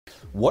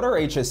What are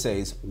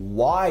HSAs?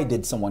 Why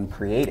did someone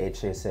create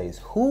HSAs?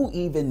 Who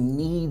even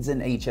needs an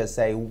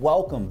HSA?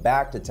 Welcome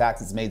back to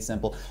Taxes Made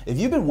Simple. If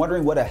you've been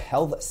wondering what a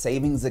health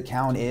savings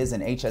account is,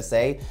 an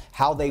HSA,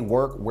 how they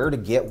work, where to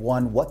get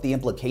one, what the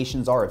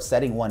implications are of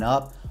setting one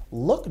up,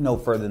 look no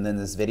further than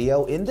this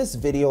video. In this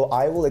video,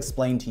 I will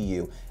explain to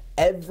you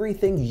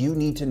everything you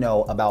need to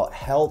know about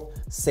health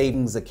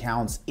savings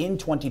accounts in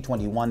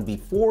 2021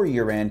 before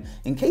year end,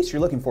 in case you're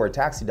looking for a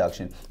tax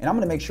deduction. And I'm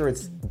gonna make sure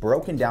it's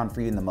broken down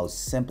for you in the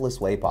most simplest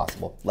way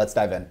possible. Let's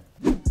dive in.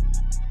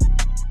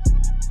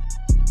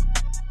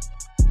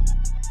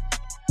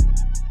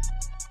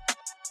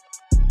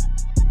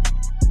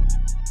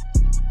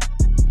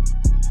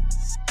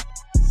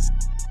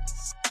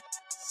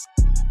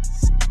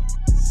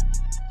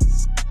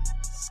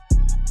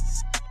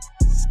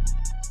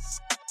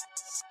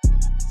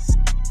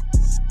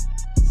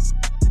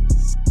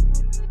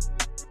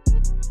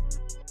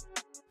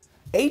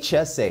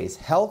 HSAs,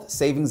 health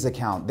savings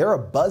account, they're a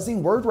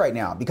buzzing word right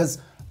now because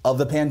of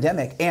the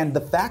pandemic and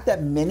the fact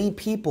that many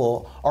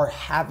people are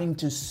having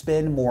to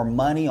spend more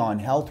money on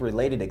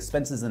health-related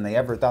expenses than they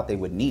ever thought they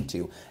would need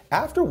to.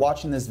 After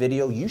watching this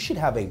video, you should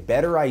have a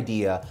better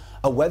idea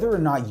of whether or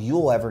not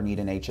you'll ever need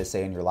an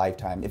HSA in your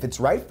lifetime, if it's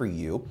right for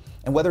you,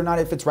 and whether or not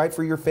if it's right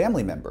for your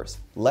family members.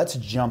 Let's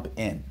jump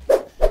in.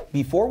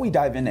 Before we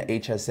dive into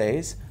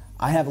HSAs,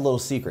 I have a little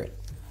secret.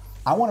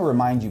 I want to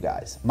remind you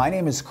guys, my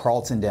name is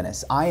Carlton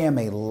Dennis. I am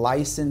a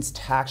licensed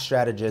tax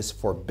strategist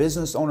for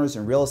business owners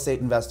and real estate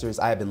investors.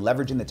 I have been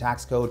leveraging the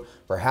tax code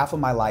for half of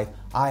my life.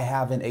 I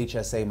have an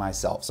HSA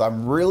myself. So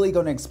I'm really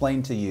going to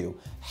explain to you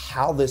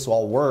how this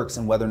all works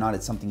and whether or not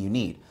it's something you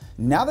need.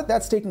 Now that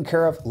that's taken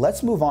care of,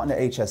 let's move on to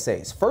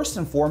HSAs. First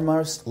and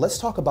foremost, let's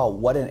talk about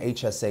what an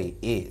HSA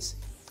is.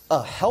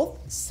 A health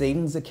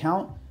savings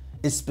account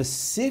is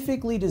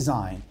specifically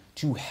designed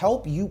to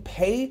help you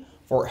pay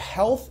for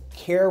health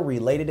care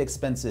related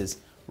expenses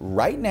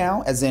right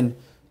now, as in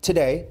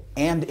today,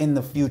 and in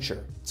the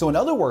future. So in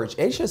other words,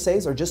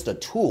 HSAs are just a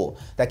tool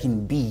that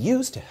can be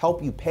used to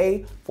help you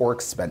pay for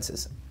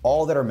expenses,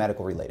 all that are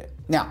medical related.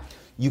 Now,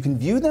 you can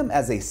view them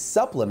as a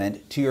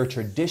supplement to your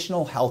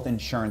traditional health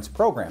insurance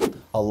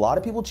program. A lot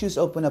of people choose to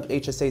open up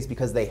HSAs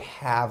because they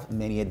have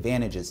many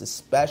advantages,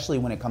 especially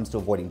when it comes to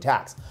avoiding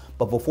tax.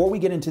 But before we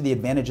get into the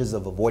advantages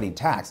of avoiding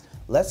tax,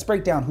 let's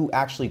break down who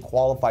actually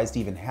qualifies to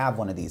even have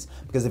one of these.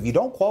 Because if you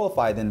don't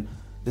qualify, then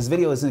this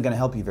video isn't going to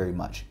help you very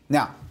much.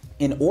 Now,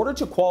 in order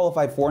to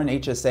qualify for an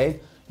HSA,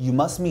 you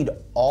must meet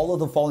all of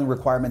the following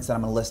requirements that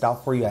I'm going to list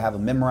out for you. I have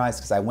them memorized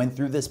because I went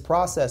through this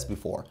process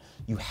before.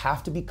 You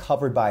have to be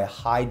covered by a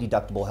high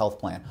deductible health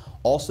plan,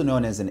 also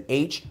known as an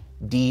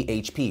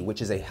HDHP,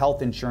 which is a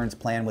health insurance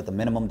plan with a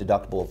minimum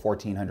deductible of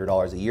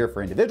 $1,400 a year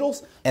for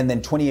individuals and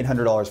then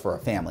 $2,800 for a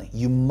family.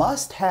 You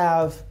must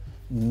have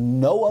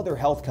no other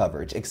health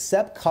coverage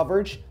except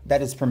coverage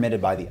that is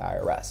permitted by the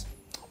IRS.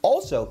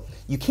 Also,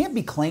 you can't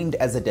be claimed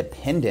as a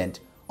dependent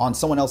on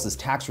someone else's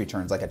tax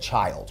returns like a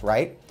child,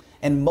 right?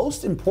 And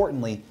most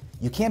importantly,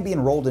 you can't be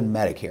enrolled in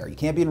Medicare, you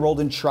can't be enrolled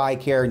in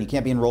TRICARE, and you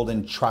can't be enrolled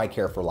in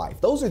TRICARE for life.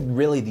 Those are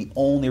really the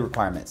only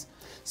requirements.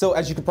 So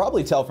as you could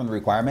probably tell from the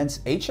requirements,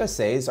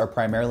 HSAs are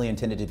primarily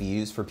intended to be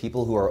used for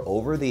people who are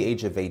over the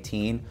age of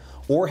 18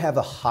 or have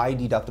a high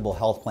deductible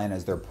health plan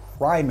as their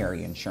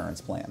primary insurance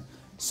plan.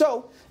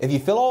 So if you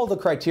fill all the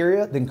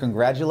criteria, then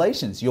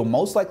congratulations, you'll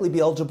most likely be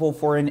eligible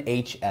for an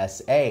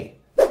HSA.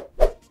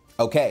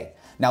 Okay,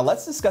 now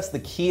let's discuss the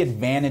key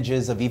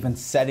advantages of even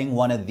setting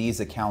one of these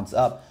accounts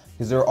up,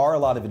 because there are a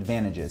lot of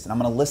advantages, and I'm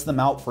going to list them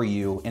out for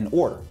you in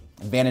order.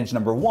 Advantage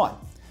number one,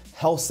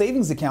 health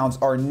savings accounts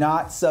are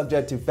not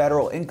subject to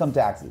federal income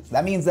taxes.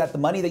 That means that the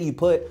money that you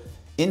put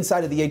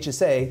inside of the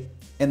HSA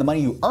and the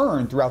money you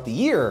earn throughout the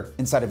year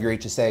inside of your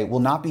HSA will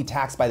not be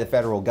taxed by the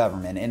federal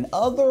government. In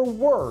other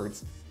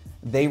words,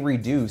 they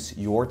reduce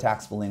your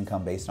taxable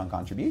income based on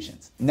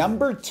contributions.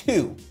 Number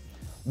two,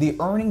 the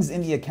earnings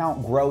in the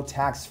account grow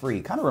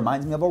tax-free. Kind of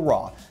reminds me of a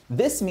Roth.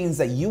 This means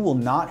that you will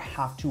not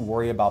have to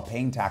worry about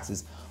paying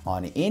taxes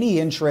on any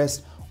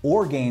interest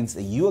or gains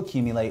that you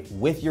accumulate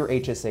with your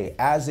HSA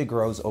as it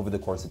grows over the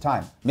course of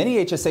time.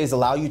 Many HSAs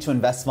allow you to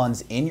invest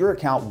funds in your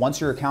account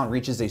once your account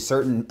reaches a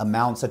certain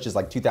amount, such as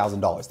like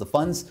 $2,000. The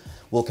funds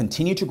will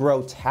continue to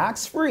grow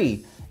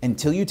tax-free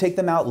until you take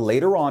them out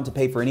later on to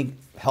pay for any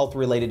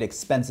health-related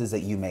expenses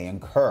that you may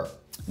incur.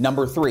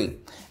 Number three,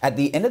 at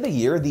the end of the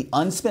year, the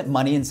unspent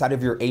money inside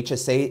of your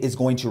HSA is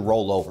going to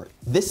roll over.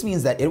 This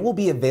means that it will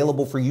be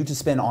available for you to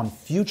spend on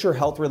future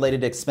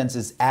health-related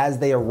expenses as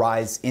they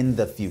arise in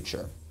the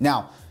future.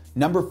 Now,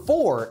 number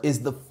four is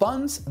the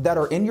funds that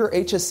are in your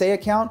HSA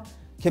account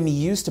can be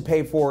used to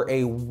pay for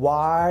a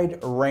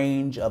wide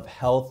range of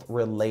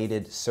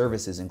health-related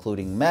services,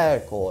 including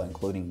medical,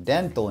 including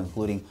dental,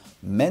 including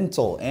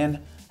mental and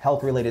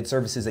health-related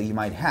services that you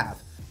might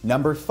have.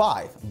 Number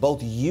five,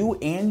 both you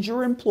and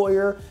your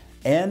employer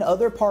and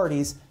other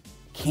parties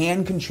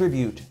can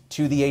contribute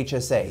to the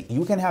HSA.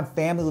 You can have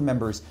family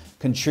members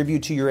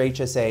contribute to your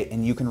HSA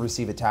and you can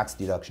receive a tax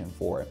deduction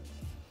for it.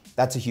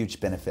 That's a huge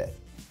benefit.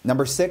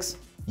 Number six,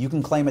 you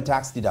can claim a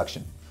tax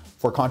deduction.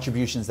 for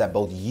contributions that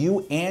both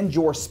you and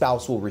your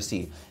spouse will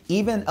receive.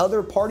 Even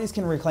other parties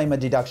can reclaim a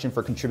deduction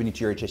for contributing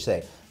to your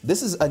HSA.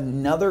 This is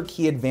another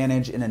key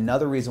advantage and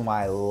another reason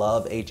why I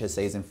love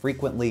HSAs and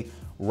frequently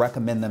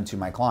recommend them to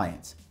my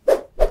clients.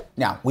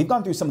 Now, we've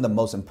gone through some of the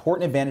most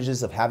important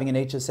advantages of having an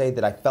HSA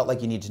that I felt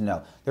like you need to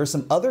know. There are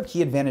some other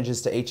key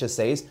advantages to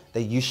HSAs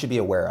that you should be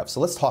aware of.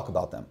 So let's talk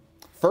about them.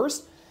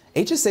 First,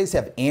 HSAs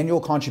have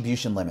annual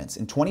contribution limits.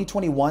 In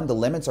 2021, the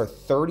limits are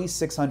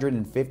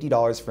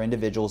 $3,650 for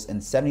individuals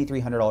and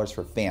 $7,300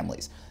 for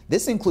families.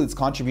 This includes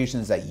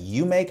contributions that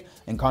you make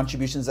and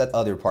contributions that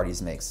other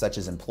parties make, such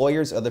as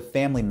employers or other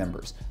family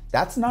members.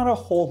 That's not a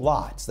whole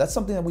lot. So that's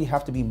something that we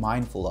have to be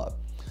mindful of.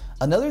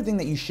 Another thing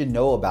that you should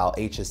know about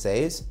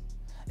HSAs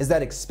is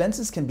that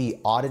expenses can be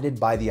audited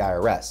by the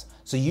IRS.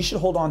 So you should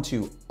hold on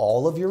to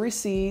all of your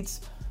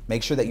receipts.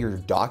 Make sure that you're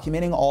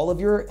documenting all of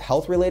your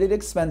health-related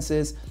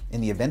expenses.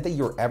 In the event that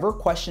you're ever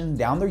questioned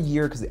down the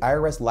year, because the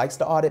IRS likes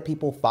to audit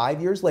people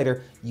 5 years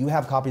later, you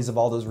have copies of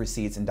all those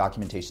receipts and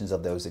documentations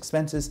of those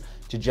expenses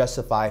to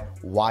justify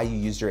why you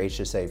used your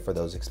HSA for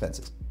those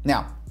expenses.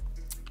 Now,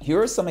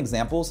 here are some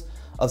examples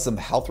of some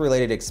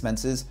health-related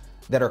expenses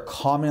that are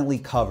commonly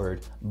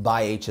covered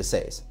by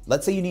HSAs.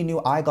 Let's say you need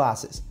new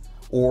eyeglasses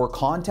or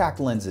contact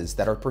lenses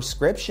that are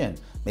prescription.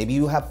 Maybe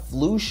you have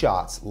flu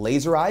shots,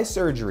 laser eye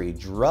surgery,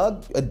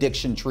 drug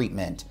addiction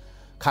treatment,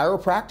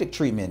 chiropractic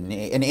treatment,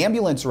 an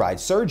ambulance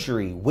ride,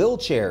 surgery,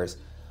 wheelchairs,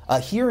 a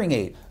hearing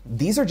aid.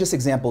 These are just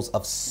examples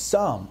of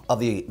some of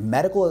the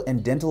medical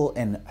and dental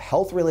and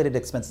health-related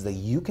expenses that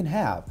you can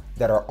have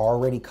that are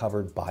already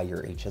covered by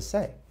your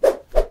HSA.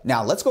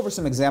 Now, let's go over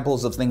some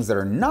examples of things that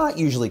are not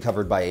usually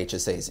covered by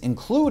HSAs,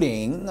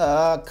 including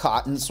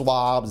cotton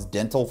swabs,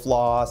 dental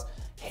floss,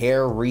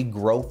 hair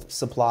regrowth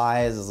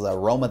supplies,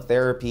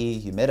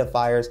 aromatherapy,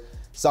 humidifiers.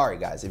 Sorry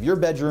guys, if your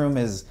bedroom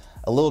is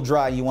a little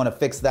dry, you want to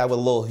fix that with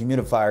a little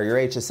humidifier, your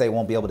HSA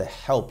won't be able to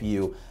help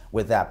you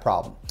with that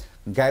problem.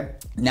 Okay,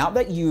 now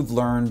that you've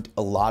learned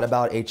a lot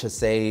about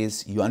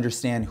HSAs, you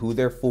understand who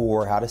they're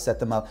for, how to set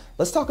them up,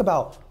 let's talk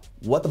about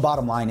what the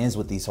bottom line is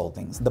with these whole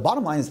things. The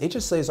bottom line is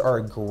HSAs are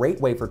a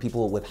great way for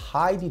people with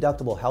high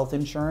deductible health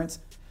insurance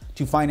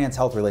to finance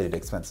health-related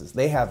expenses.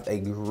 They have a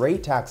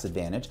great tax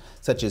advantage,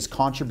 such as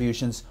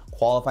contributions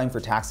qualifying for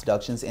tax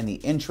deductions and the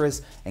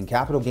interest and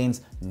capital gains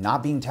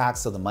not being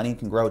taxed so the money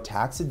can grow,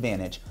 tax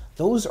advantage.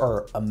 Those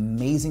are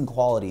amazing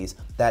qualities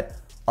that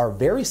are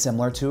very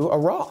similar to a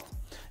Roth.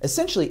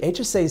 Essentially,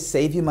 HSAs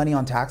save you money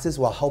on taxes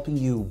while helping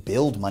you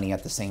build money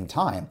at the same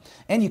time.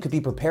 And you could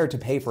be prepared to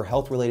pay for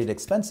health-related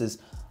expenses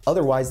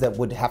otherwise that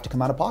would have to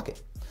come out of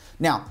pocket.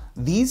 Now,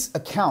 these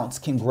accounts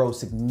can grow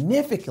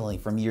significantly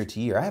from year to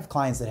year. I have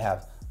clients that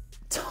have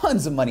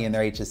tons of money in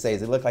their HSAs.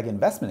 They look like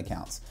investment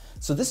accounts.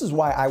 So this is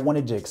why I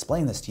wanted to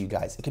explain this to you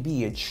guys. It could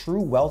be a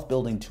true wealth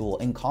building tool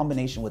in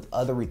combination with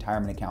other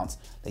retirement accounts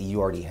that you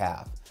already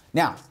have.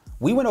 Now,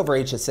 we went over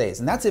HSAs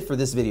and that's it for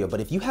this video. But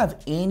if you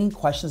have any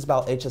questions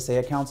about HSA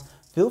accounts,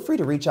 feel free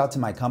to reach out to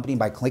my company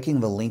by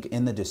clicking the link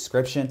in the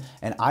description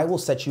and I will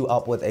set you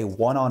up with a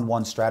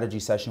one-on-one strategy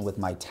session with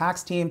my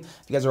tax team.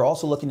 If you guys are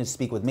also looking to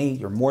speak with me,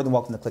 you're more than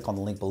welcome to click on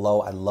the link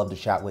below. I'd love to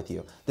chat with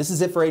you. This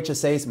is it for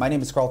HSAs. My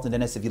name is Carlton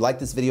Dennis. If you like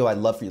this video, I'd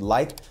love for you to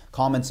like,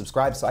 comment,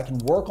 subscribe so I can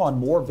work on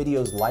more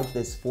videos like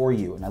this for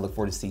you. And I look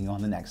forward to seeing you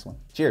on the next one.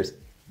 Cheers.